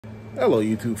Hello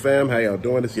YouTube fam, how y'all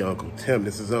doing? It's your Uncle Tim.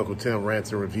 This is Uncle Tim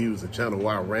Rants and Reviews, the channel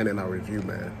where I rant and I review,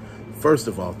 man. First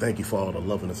of all, thank you for all the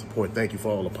love and the support. Thank you for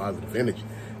all the positive energy.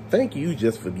 Thank you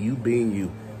just for you being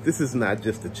you. This is not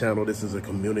just a channel, this is a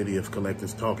community of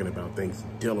collectors talking about things,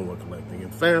 dealing with collecting.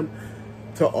 And fam,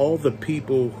 to all the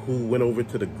people who went over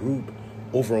to the group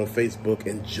over on Facebook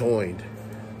and joined,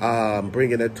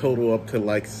 bringing that total up to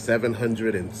like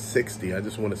 760. I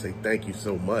just want to say thank you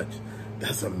so much.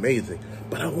 That's amazing.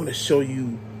 But I want to show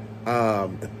you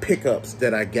the pickups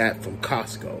that I got from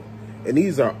Costco. And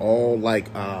these are all like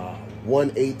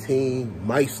 118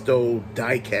 Maisto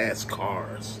Diecast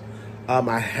cars.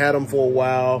 I had them for a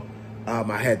while.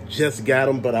 I had just got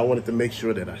them, but I wanted to make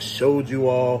sure that I showed you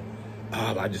all.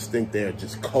 I just think they're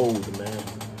just cold, man.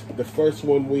 The first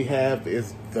one we have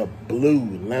is the blue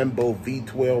Lambo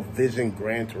V12 Vision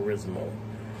Gran Turismo.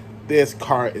 This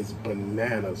car is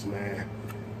bananas, man.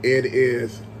 It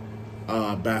is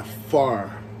by far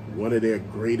one of their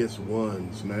greatest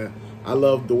ones, man. I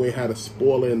love the way how the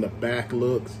spoiler in the back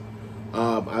looks.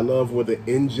 I love where the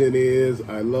engine is.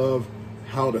 I love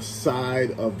how the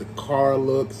side of the car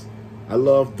looks. I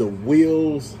love the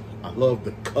wheels. I love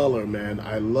the color, man.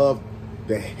 I love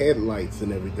the headlights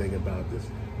and everything about this.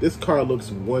 This car looks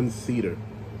one-seater.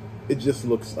 It just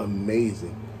looks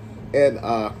amazing. And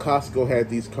Costco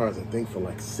had these cars, I think, for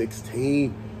like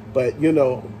 16. But, you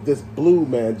know, this blue,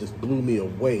 man, just blew me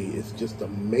away. It's just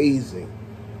amazing.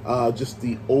 Just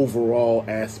the overall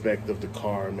aspect of the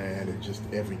car, man, and just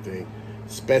everything.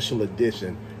 Special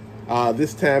edition.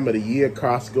 This time of the year,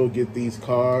 Costco get these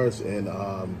cars,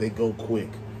 and they go quick.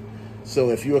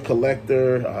 So if you're a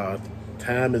collector,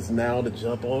 time is now to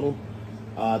jump on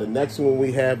them. The next one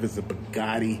we have is a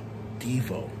Bugatti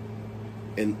Divo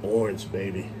in orange,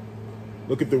 baby.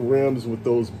 Look at the rims with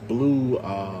those blue,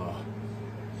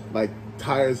 like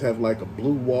tires have like a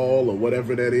blue wall or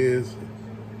whatever that is.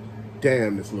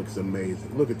 Damn, this looks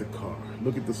amazing. Look at the car.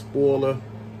 Look at the spoiler.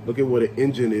 Look at where the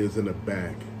engine is in the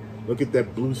back. Look at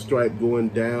that blue stripe going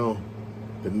down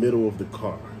the middle of the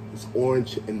car. It's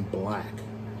orange and black.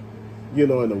 You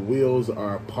know, and the wheels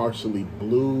are partially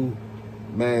blue.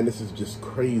 Man, this is just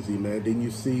crazy, man. Then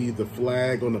you see the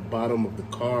flag on the bottom of the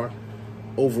car.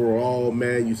 Overall,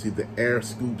 man, you see the air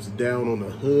scoops down on the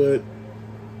hood.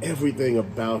 Everything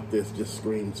about this just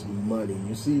screams money.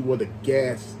 You see where the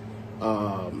gas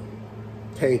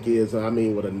tank is. I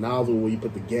mean, with a nozzle where you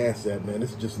put the gas at, man.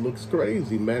 This just looks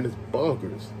crazy, man. It's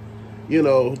bonkers. You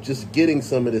know, just getting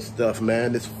some of this stuff,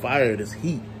 man. This fire, this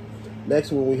heat.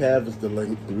 Next one we have is the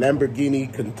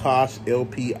Lamborghini Countach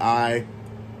LPI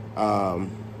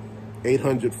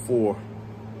 804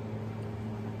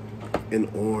 in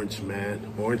orange,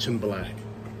 man. Orange and black.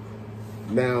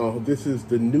 Now, this is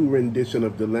the new rendition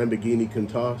of the Lamborghini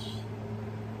Countach.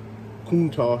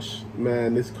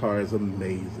 Man, this car is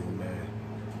amazing, man.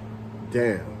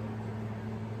 Damn.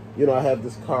 You know, I have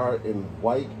this car in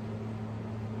white.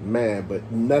 Man,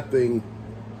 but nothing,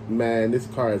 man, this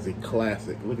car is a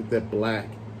classic. Look at that black.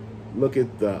 Look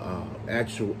at the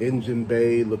actual engine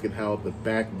bay. Look at how the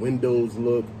back windows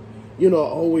look. You know, I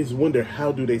always wonder,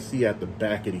 how do they see at the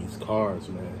back of these cars,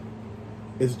 man?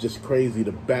 It's just crazy.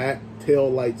 The back tail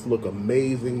lights look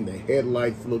amazing. The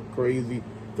headlights look crazy.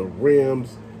 The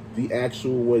rims, the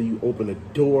actual where you open the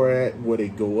door at, where they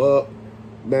go up.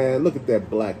 Man, look at that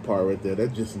black part right there.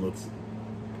 That just looks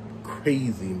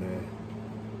crazy, man.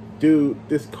 Dude,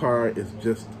 this car is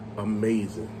just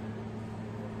amazing.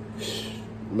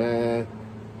 Man,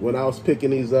 when I was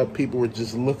picking these up, people were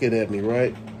just looking at me,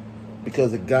 right?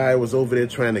 Because a guy was over there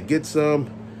trying to get some.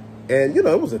 And, you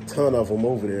know, it was a ton of them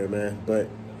over there, man. But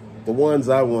the ones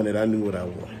I wanted, I knew what I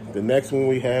wanted. The next one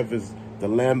we have is the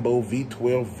Lambo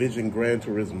V12 Vision Gran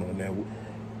Turismo. Now,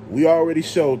 we already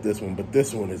showed this one, but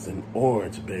this one is in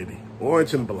orange, baby.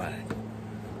 Orange and black.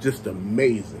 Just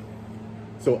amazing.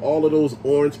 So all of those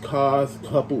orange cars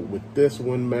coupled with this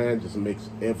one, man, just makes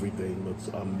everything looks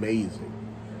amazing.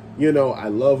 You know, I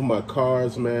love my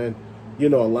cars, man. You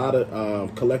know, a lot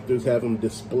of collectors have them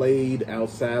displayed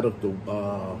outside of the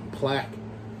plaque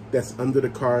that's under the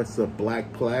car. It's a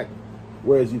black plaque,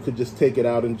 whereas you could just take it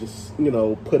out and just, you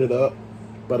know, put it up.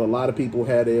 But a lot of people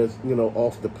had theirs, you know,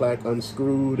 off the plaque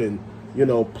unscrewed and, you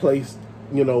know, placed,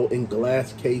 you know, in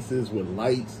glass cases with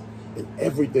lights, and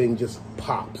everything just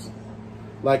pops.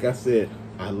 Like I said,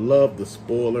 I love the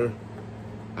spoiler.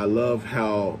 I love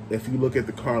how, if you look at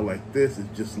the car like this,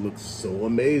 it just looks so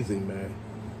amazing, man.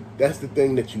 That's the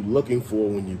thing that you're looking for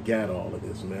when you got all of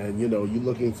this, man. You know, you're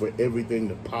looking for everything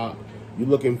to pop. You're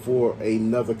looking for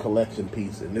another collection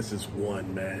piece, and this is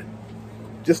one, man.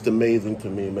 Just amazing to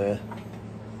me, man.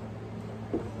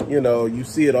 You know, you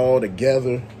see it all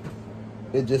together.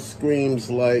 It just screams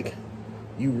like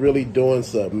you really doing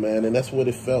something, man. And that's what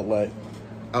it felt like.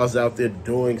 I was out there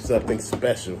doing something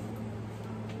special.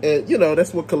 And, you know,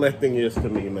 that's what collecting is to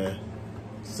me, man.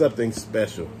 Something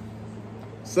special.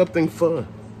 Something fun.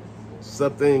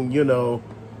 Something, you know,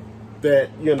 that,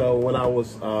 you know, when I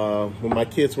was, when my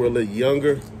kids were a little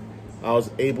younger, I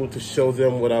was able to show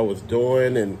them what I was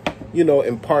doing and, you know,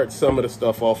 impart some of the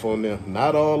stuff off on them.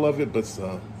 Not all of it, but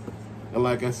some. And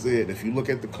like I said, if you look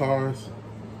at the cars,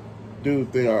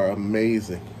 dude, they are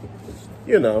amazing.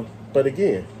 You know, but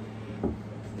again,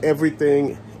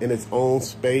 everything in its own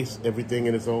space, everything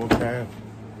in its own time.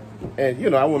 And, you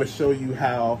know, I want to show you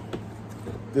how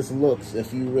this looks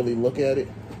if you really look at it.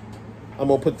 I'm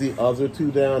going to put the other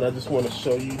two down. I just want to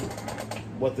show you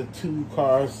what the two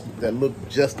cars that look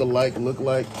just alike look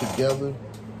like together.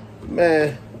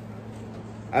 Man,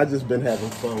 I just been having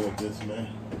fun with this, man.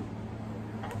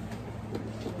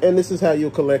 And this is how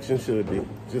your collection should be.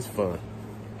 Just fun.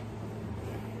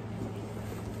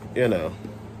 You know.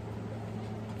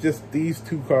 Just these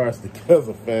two cars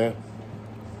together, fam.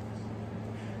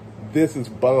 This is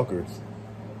bonkers.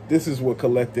 This is what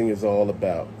collecting is all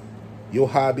about. Your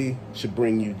hobby should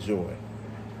bring you joy.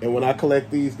 And when I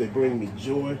collect these, they bring me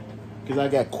joy because I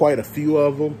got quite a few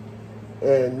of them.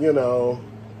 And, you know,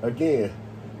 again,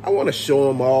 I want to show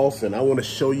them off and I want to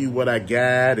show you what I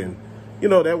got. And, you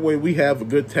know, that way we have a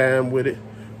good time with it.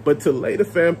 But to later,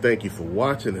 fam, thank you for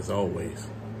watching as always.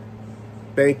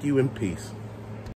 Thank you and peace.